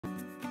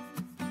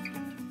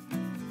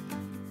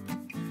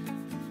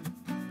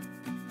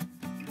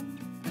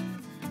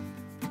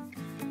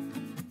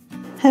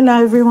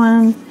Hello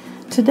everyone!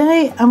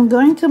 Today I'm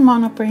going to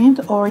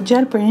monoprint or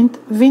gel print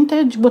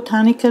vintage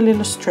botanical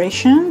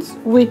illustrations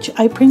which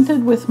I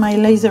printed with my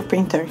laser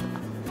printer.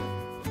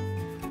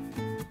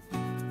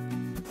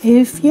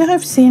 If you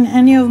have seen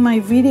any of my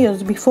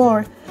videos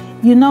before,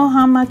 you know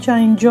how much I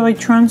enjoy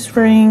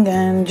transferring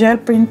and gel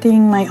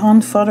printing my own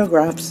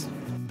photographs.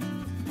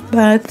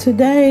 But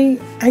today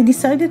I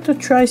decided to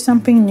try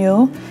something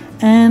new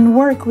and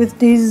work with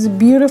these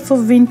beautiful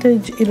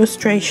vintage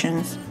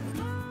illustrations.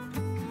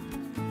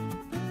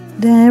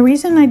 The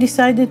reason I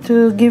decided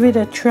to give it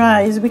a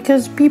try is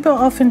because people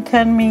often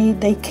tell me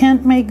they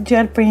can't make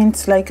gel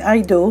prints like I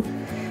do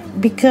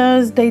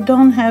because they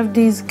don't have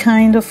these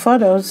kind of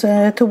photos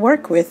to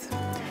work with.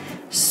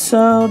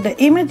 So the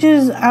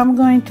images I'm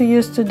going to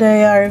use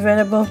today are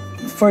available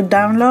for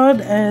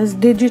download as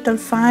digital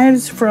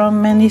files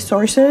from many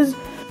sources,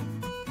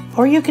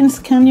 or you can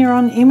scan your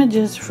own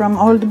images from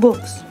old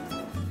books.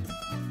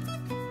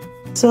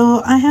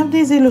 So I have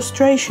these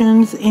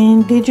illustrations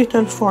in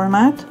digital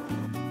format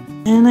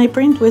and I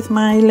print with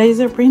my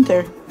laser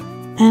printer,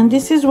 and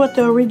this is what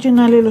the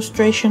original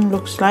illustration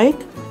looks like.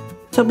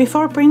 So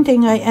before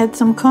printing I add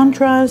some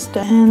contrast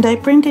and I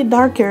print it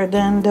darker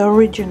than the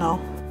original.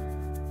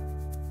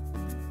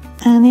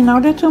 And in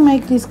order to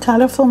make these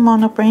colorful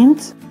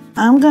monoprints,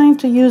 I'm going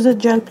to use a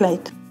gel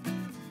plate.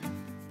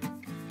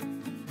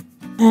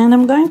 And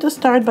I'm going to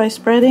start by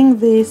spreading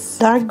this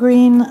dark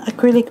green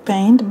acrylic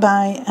paint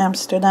by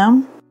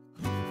Amsterdam.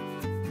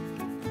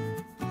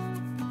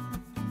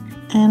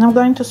 And I'm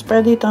going to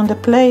spread it on the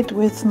plate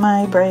with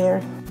my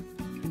brayer.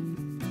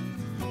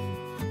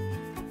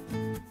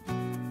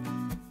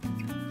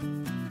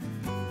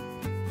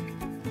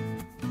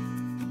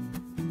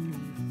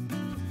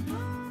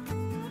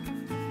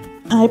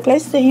 I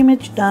place the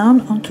image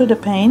down onto the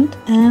paint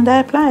and I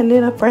apply a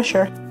little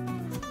pressure.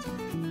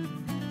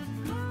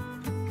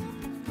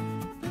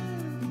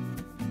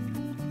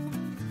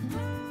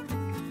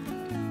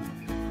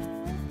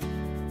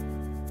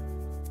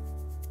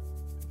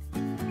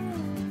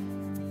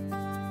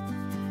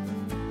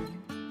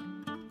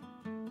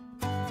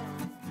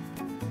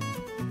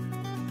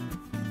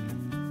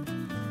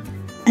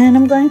 And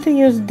I'm going to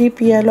use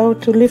deep yellow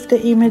to lift the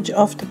image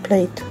off the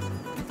plate.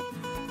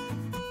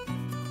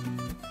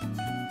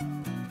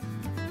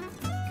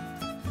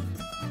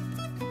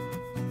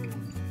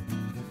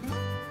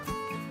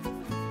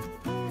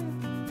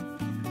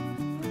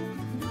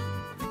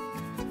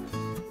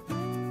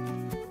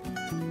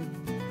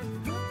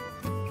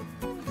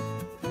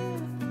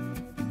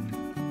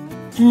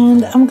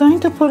 And I'm going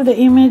to put the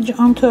image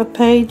onto a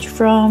page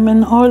from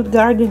an old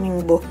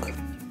gardening book.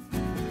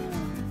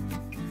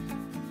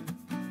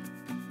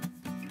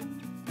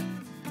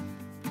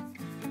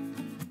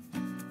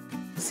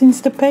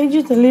 Since the page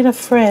is a little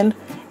frail,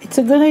 it's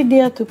a good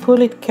idea to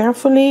pull it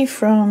carefully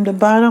from the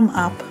bottom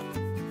up.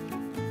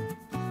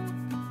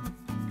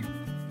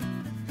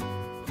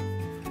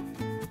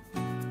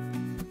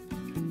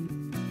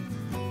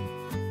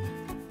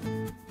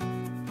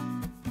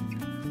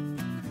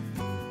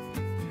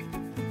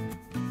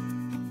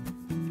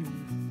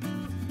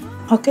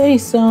 Okay,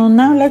 so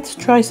now let's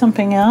try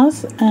something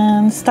else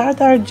and start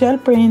our gel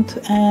print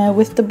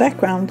with the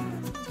background.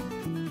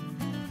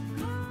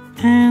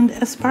 And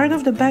as part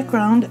of the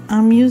background,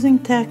 I'm using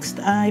text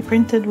I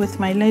printed with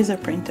my laser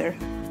printer.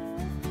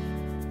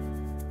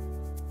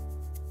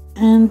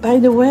 And by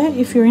the way,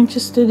 if you're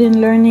interested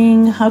in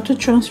learning how to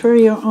transfer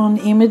your own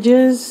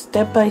images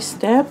step by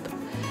step,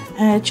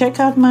 check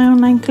out my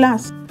online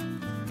class.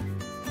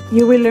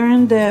 You will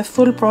learn the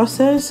full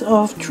process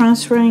of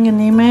transferring an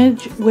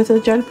image with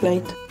a gel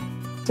plate.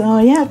 So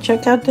yeah,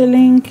 check out the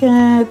link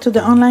to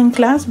the online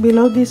class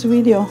below this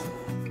video.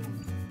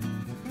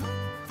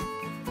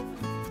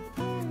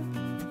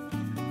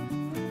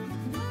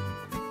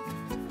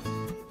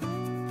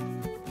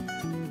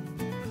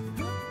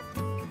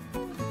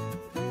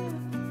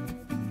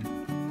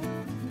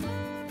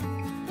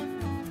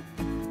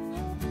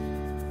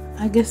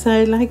 I guess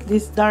I like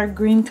this dark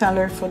green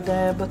color for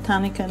the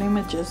botanical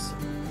images.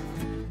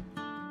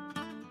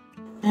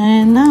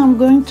 And now I'm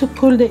going to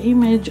pull the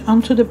image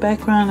onto the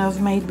background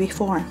I've made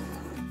before.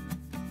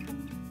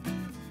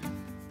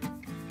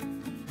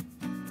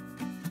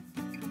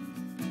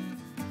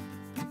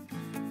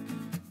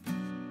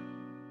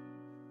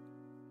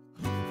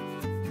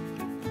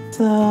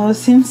 So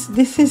since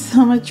this is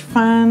so much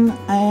fun,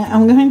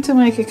 I'm going to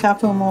make a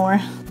couple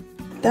more.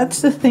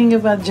 That's the thing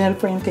about gel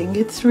printing,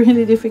 it's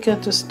really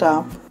difficult to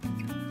stop.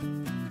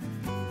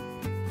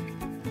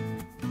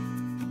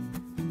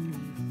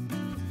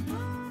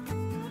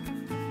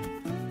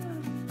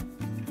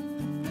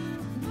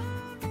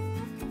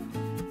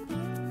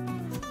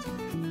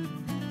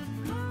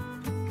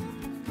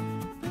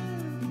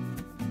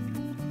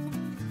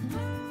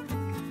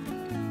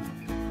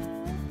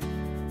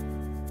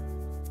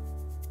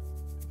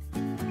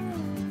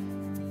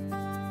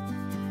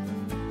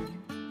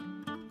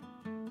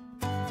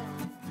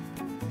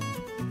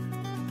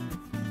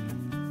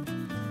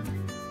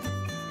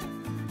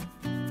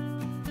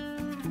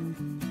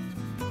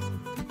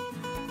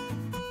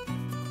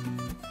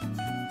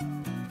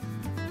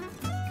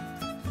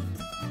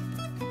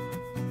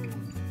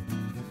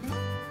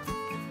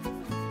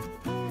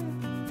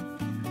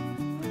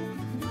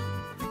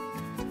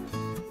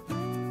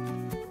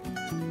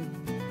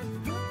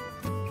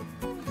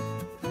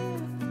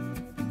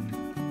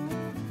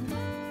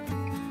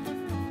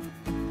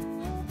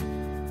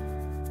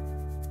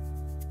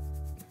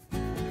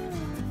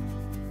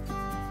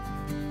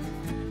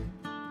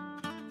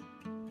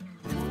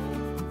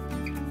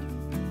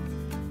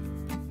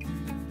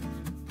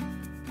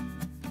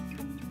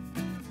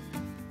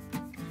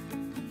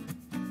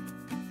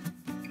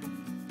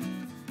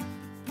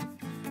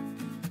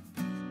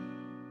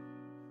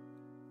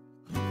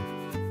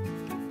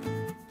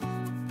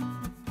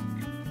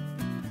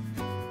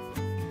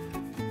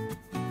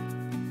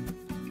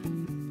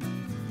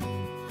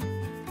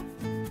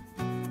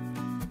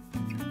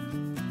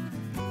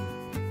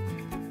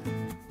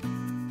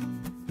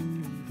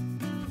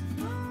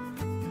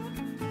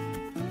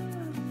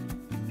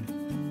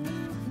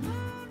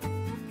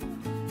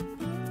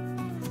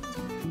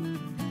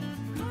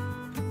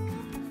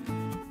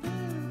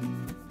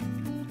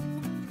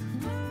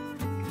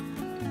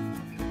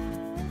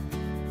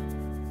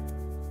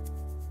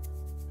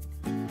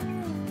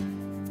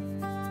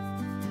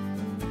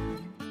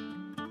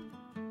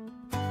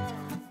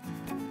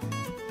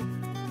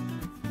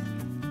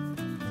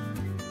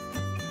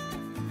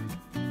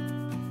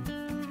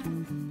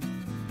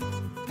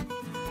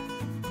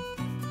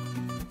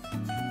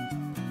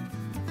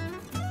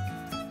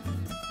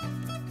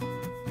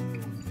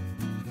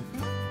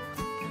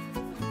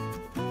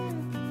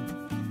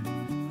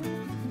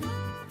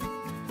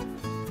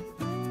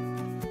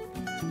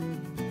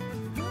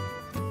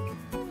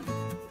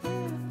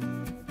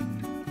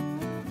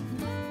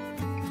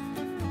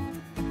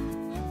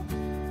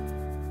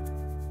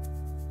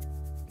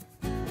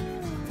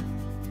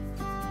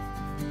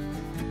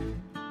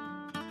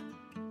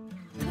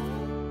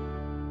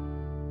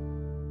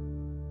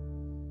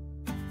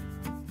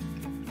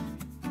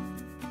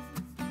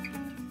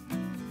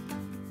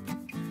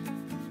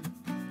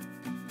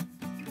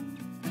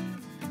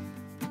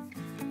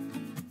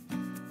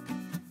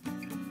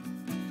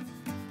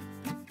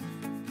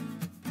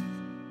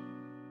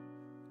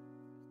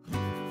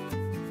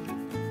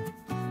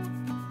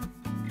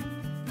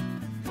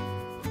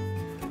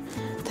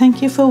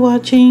 thank you for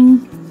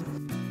watching.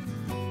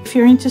 If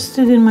you're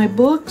interested in my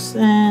books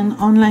and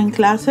online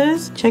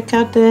classes, check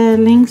out the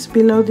links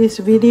below this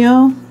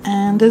video.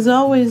 And as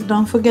always,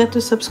 don't forget to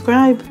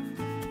subscribe.